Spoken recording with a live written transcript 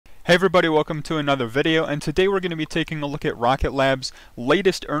Hey everybody, welcome to another video, and today we're going to be taking a look at Rocket Lab's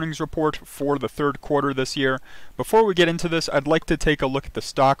latest earnings report for the third quarter this year. Before we get into this, I'd like to take a look at the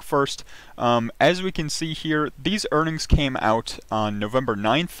stock first. As we can see here, these earnings came out on November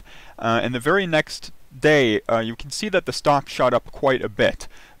 9th, and the very next day you can see that the stock shot up quite a bit.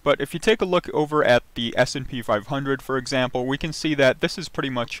 But if you take a look over at the S&P 500, for example, we can see that this is pretty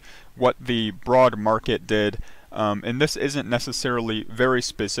much what the broad market did. And this isn't necessarily very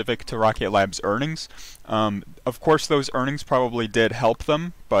specific to Rocket Lab's earnings. Of course, those earnings probably did help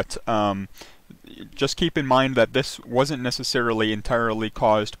them, but just keep in mind that this wasn't necessarily entirely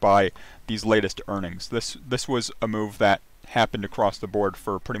caused by these latest earnings. This was a move that happened across the board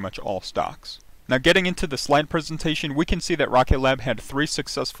for pretty much all stocks. Now, getting into the slide presentation, we can see that Rocket Lab had 3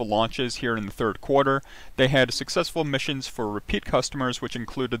 successful launches here in the third quarter. They had successful missions for repeat customers, which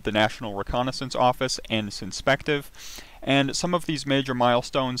included the National Reconnaissance Office and Synspective. And some of these major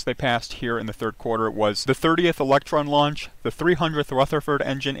milestones they passed here in the third quarter was the 30th Electron launch, the 300th Rutherford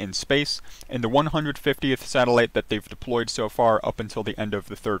engine in space, and the 150th satellite that they've deployed so far up until the end of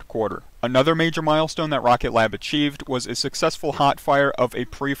the third quarter. Another major milestone that Rocket Lab achieved was a successful hot fire of a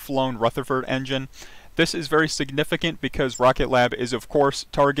pre-flown Rutherford engine. This is very significant because Rocket Lab is of course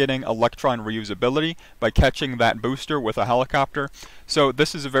targeting Electron reusability by catching that booster with a helicopter. So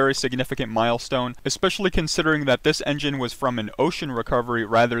this is a very significant milestone, especially considering that this engine was from an ocean recovery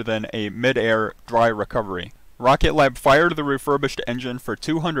rather than a mid-air dry recovery. Rocket Lab fired the refurbished engine for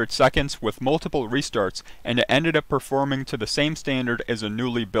 200 seconds with multiple restarts, and it ended up performing to the same standard as a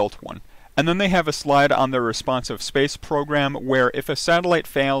newly built one. And then they have a slide on their responsive space program where if a satellite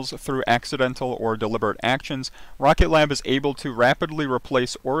fails through accidental or deliberate actions, Rocket Lab is able to rapidly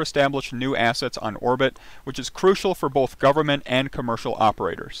replace or establish new assets on orbit, which is crucial for both government and commercial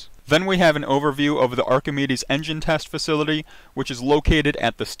operators. Then we have an overview of the Archimedes engine test facility, which is located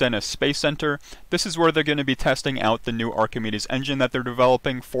at the Stennis Space Center. This is where they're going to be testing out the new Archimedes engine that they're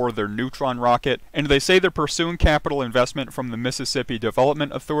developing for their Neutron rocket, and they say they're pursuing capital investment from the Mississippi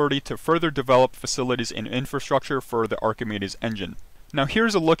Development Authority to further develop facilities and infrastructure for the Archimedes engine. Now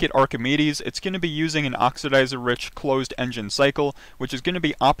here's a look at Archimedes. It's going to be using an oxidizer-rich closed engine cycle, which is going to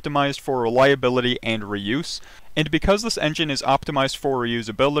be optimized for reliability and reuse. And because this engine is optimized for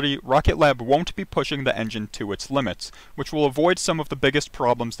reusability, Rocket Lab won't be pushing the engine to its limits, which will avoid some of the biggest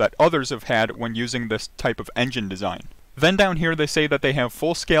problems that others have had when using this type of engine design. Then down here they say that they have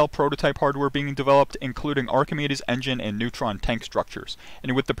full-scale prototype hardware being developed, including Archimedes engine and Neutron tank structures.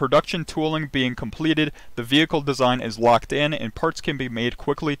 And with the production tooling being completed, the vehicle design is locked in and parts can be made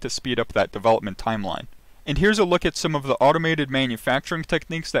quickly to speed up that development timeline. And here's a look at some of the automated manufacturing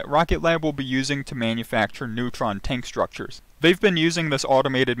techniques that Rocket Lab will be using to manufacture Neutron tank structures. They've been using this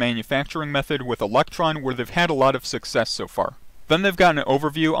automated manufacturing method with Electron, where they've had a lot of success so far. Then they've got an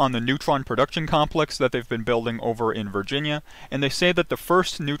overview on the Neutron production complex that they've been building over in Virginia, and they say that the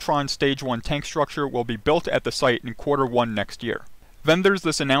first Neutron Stage 1 tank structure will be built at the site in Q1 next year. Then there's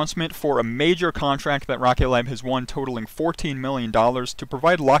this announcement for a major contract that Rocket Lab has won totaling $14 million to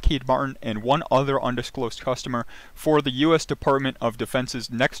provide Lockheed Martin and one other undisclosed customer for the U.S. Department of Defense's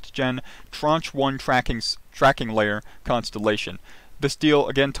next-gen Tranche 1 tracking layer constellation. This deal,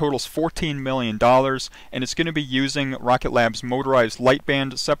 again, totals $14 million, and it's going to be using Rocket Lab's motorized light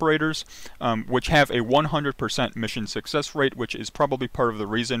band separators, which have a 100% mission success rate, which is probably part of the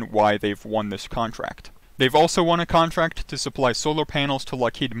reason why they've won this contract. They've also won a contract to supply solar panels to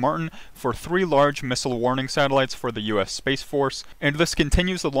Lockheed Martin for 3 large missile warning satellites for the U.S. Space Force, and this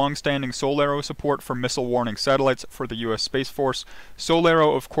continues the long-standing SolAero support for missile warning satellites for the U.S. Space Force.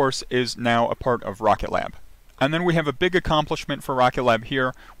 SolAero, of course, is now a part of Rocket Lab. And then we have a big accomplishment for Rocket Lab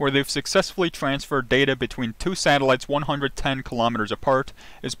here, where they've successfully transferred data between 2 satellites 110 kilometers apart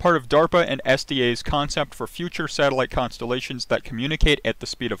as part of DARPA and SDA's concept for future satellite constellations that communicate at the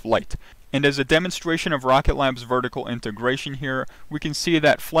speed of light. And as a demonstration of Rocket Lab's vertical integration here, we can see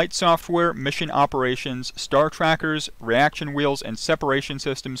that flight software, mission operations, star trackers, reaction wheels, and separation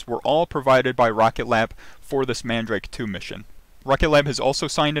systems were all provided by Rocket Lab for this Mandrake 2 mission. Rocket Lab has also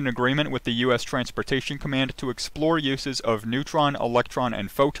signed an agreement with the U.S. Transportation Command to explore uses of Neutron, Electron,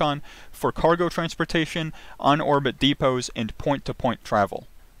 and Photon for cargo transportation, on-orbit depots, and point-to-point travel.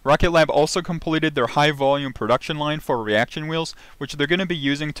 Rocket Lab also completed their high-volume production line for reaction wheels, which they're going to be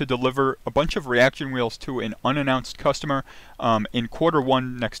using to deliver a bunch of reaction wheels to an unannounced customer in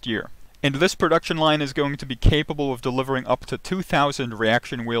Q1 next year. And this production line is going to be capable of delivering up to 2,000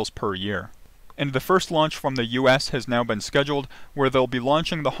 reaction wheels per year. And the first launch from the US has now been scheduled, where they'll be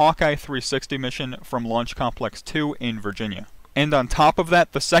launching the Hawkeye 360 mission from Launch Complex 2 in Virginia. And on top of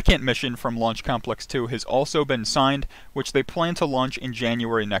that, the second mission from Launch Complex 2 has also been signed, which they plan to launch in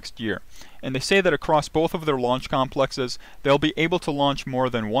January next year. And they say that across both of their launch complexes, they'll be able to launch more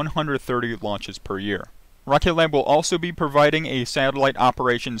than 130 launches per year. Rocket Lab will also be providing a satellite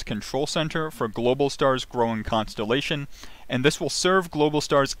operations control center for GLOBALSTAR's growing constellation, and this will serve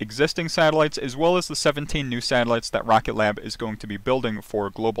GLOBALSTAR's existing satellites as well as the 17 new satellites that Rocket Lab is going to be building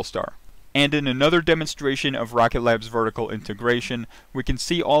for GLOBALSTAR. And in another demonstration of Rocket Lab's vertical integration, we can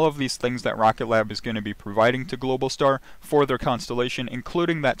see all of these things that Rocket Lab is going to be providing to GLOBALSTAR for their constellation,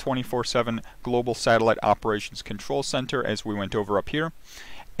 including that 24/7 Global Satellite Operations Control Center as we went over up here,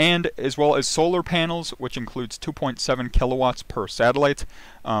 and as well as solar panels, which includes 2.7 kilowatts per satellite.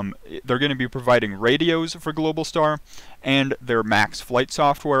 They're going to be providing radios for GLOBALSTAR, and their MAX flight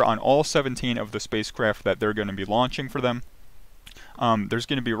software on all 17 of the spacecraft that they're going to be launching for them. There's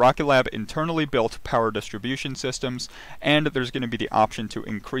going to be Rocket Lab internally built power distribution systems, and there's going to be the option to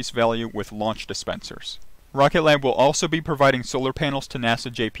increase value with launch dispensers. Rocket Lab will also be providing solar panels to NASA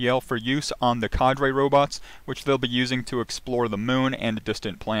JPL for use on the Cadre robots, which they'll be using to explore the moon and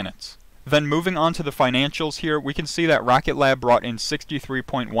distant planets. Then moving on to the financials here, we can see that Rocket Lab brought in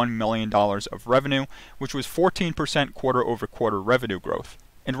 $63.1 million of revenue, which was 14% quarter-over-quarter revenue growth.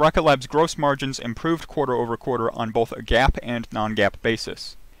 And Rocket Lab's gross margins improved quarter-over-quarter on both a GAAP and non-GAAP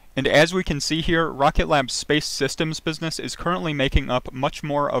basis. And as we can see here, Rocket Lab's space systems business is currently making up much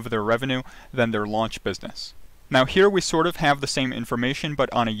more of their revenue than their launch business. Now here we sort of have the same information,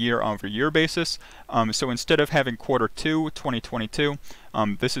 but on a year-over-year basis. So instead of having quarter 2, 2022,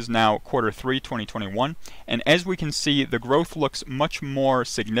 this is now quarter 3, 2021. And as we can see, the growth looks much more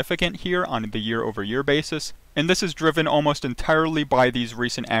significant here on the year-over-year basis. And this is driven almost entirely by these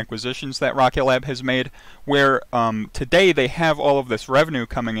recent acquisitions that Rocket Lab has made, where today they have all of this revenue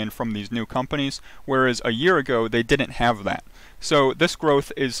coming in from these new companies, whereas a year ago they didn't have that. So this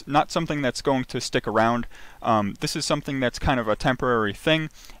growth is not something that's going to stick around. This is something that's kind of a temporary thing,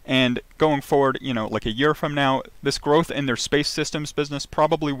 and going forward, like a year from now, this growth in their space systems business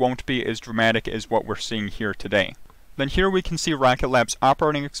probably won't be as dramatic as what we're seeing here today. Then here we can see Rocket Lab's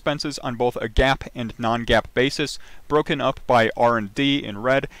operating expenses on both a GAAP and non-GAAP basis, broken up by R&D in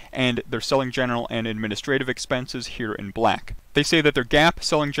red, and their selling general and administrative expenses here in black. They say that their GAAP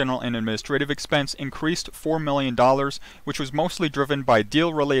selling general and administrative expense increased $4 million, which was mostly driven by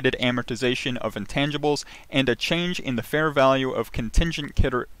deal-related amortization of intangibles and a change in the fair value of contingent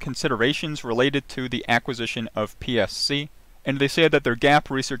considerations related to the acquisition of PSC. And they say that their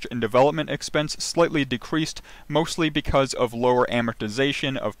GAAP research and development expense slightly decreased, mostly because of lower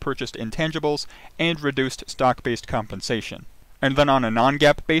amortization of purchased intangibles and reduced stock-based compensation. And then on a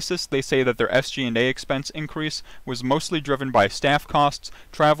non-GAAP basis, they say that their SG&A expense increase was mostly driven by staff costs,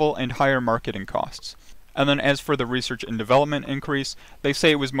 travel, and higher marketing costs. And then as for the research and development increase, they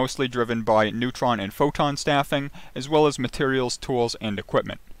say it was mostly driven by Neutron and Photon staffing, as well as materials, tools, and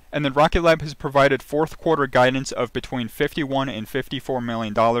equipment. And then Rocket Lab has provided fourth quarter guidance of between $51 and $54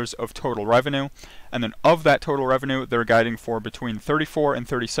 million of total revenue. And then of that total revenue, they're guiding for between $34 and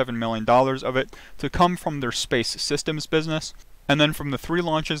 $37 million of it to come from their space systems business. And then from the 3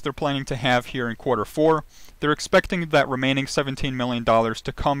 launches they're planning to have here in quarter 4, they're expecting that remaining $17 million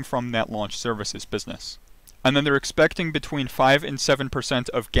to come from that launch services business. And then they're expecting between 5 and 7%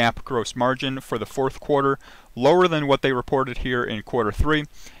 of GAAP gross margin for the fourth quarter, lower than what they reported here in quarter 3.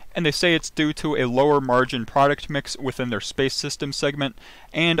 And they say it's due to a lower margin product mix within their space systems segment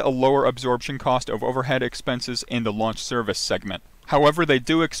and a lower absorption cost of overhead expenses in the launch service segment. However, they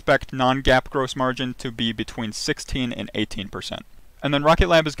do expect non-GAAP gross margin to be between 16 and 18%. And then Rocket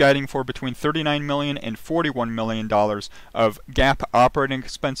Lab is guiding for between $39 million and $41 million of GAAP operating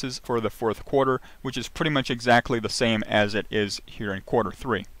expenses for the fourth quarter, which is pretty much exactly the same as it is here in quarter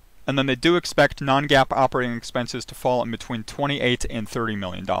 3. And then they do expect non-GAAP operating expenses to fall in between $28 and $30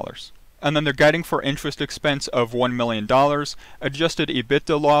 million. And then they're guiding for interest expense of $1 million, adjusted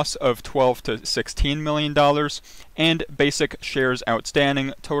EBITDA loss of $12 to $16 million, and basic shares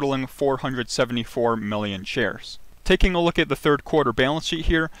outstanding totaling 474 million shares. Taking a look at the third quarter balance sheet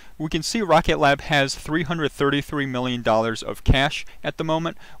here, we can see Rocket Lab has $333 million of cash at the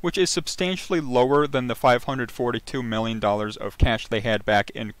moment, which is substantially lower than the $542 million of cash they had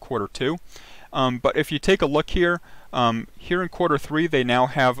back in quarter 2. But if you take a look here, here in quarter 3 they now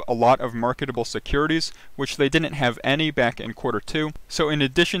have a lot of marketable securities, which they didn't have any back in quarter 2. So in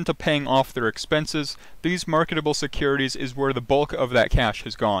addition to paying off their expenses, these marketable securities is where the bulk of that cash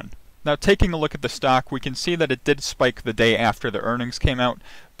has gone. Now, taking a look at the stock, we can see that it did spike the day after the earnings came out,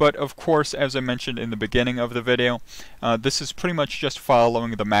 but of course, as I mentioned in the beginning of the video, this is pretty much just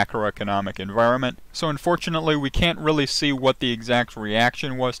following the macroeconomic environment. So unfortunately, we can't really see what the exact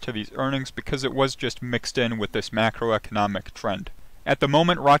reaction was to these earnings because it was just mixed in with this macroeconomic trend. At the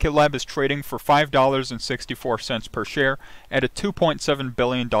moment, Rocket Lab is trading for $5.64 per share at a $2.7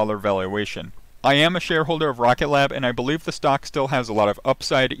 billion valuation. I am a shareholder of Rocket Lab, and I believe the stock still has a lot of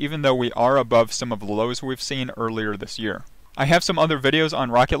upside, even though we are above some of the lows we've seen earlier this year. I have some other videos on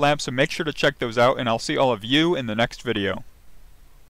Rocket Lab, so make sure to check those out, and I'll see all of you in the next video.